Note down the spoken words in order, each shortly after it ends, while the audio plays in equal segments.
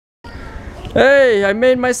Hey, I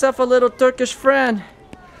made myself a little Turkish friend.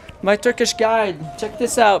 My Turkish guide. Check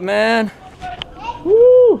this out, man.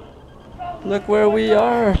 Woo! Look where we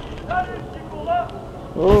are.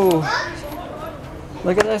 Oh,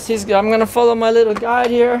 look at this. I'm gonna follow my little guide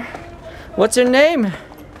here. What's your name?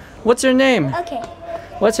 What's your name? Okay.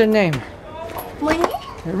 What's your name? Money?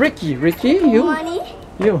 Ricky. Ricky? You? Money?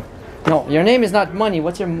 You. No, your name is not Money.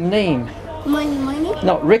 What's your name? Money?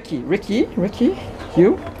 No, Ricky. Ricky?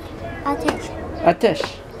 You? Ateş.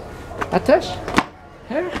 Atesh?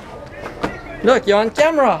 Here. Look, you're on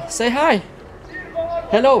camera. Say hi.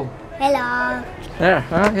 Hello. Hello. There.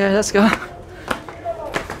 Okay, let's go.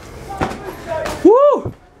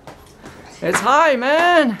 Woo! It's high,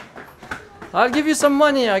 man. I'll give you some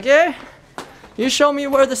money, okay? You show me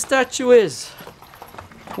where the statue is.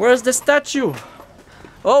 Where's the statue?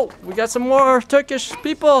 Oh, we got some more Turkish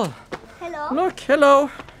people. Hello. Look, hello.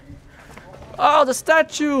 Oh, the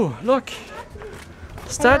statue. Look.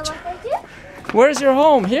 Statue. Where's your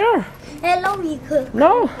home? Here? Hello, Miku.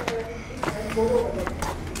 No.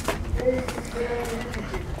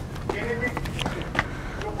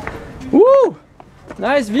 Woo!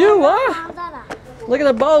 Nice view, huh? Look at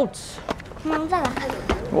the boats.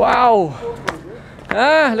 Wow.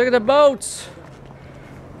 Ah, look at the boats.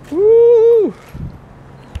 Woo!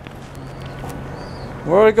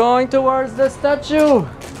 We're going towards the statue.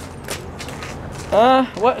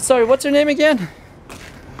 What? Sorry, what's your name again?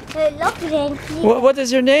 Hello, Frankie. What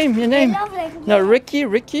is your name? Your name? Hello, Frankie. No,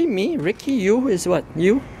 Ricky, me, Ricky. You is what?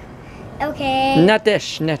 You? Okay.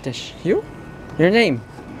 Natesh. You? Your name?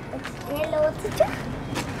 Hello, teacher.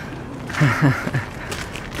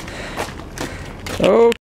 Oh.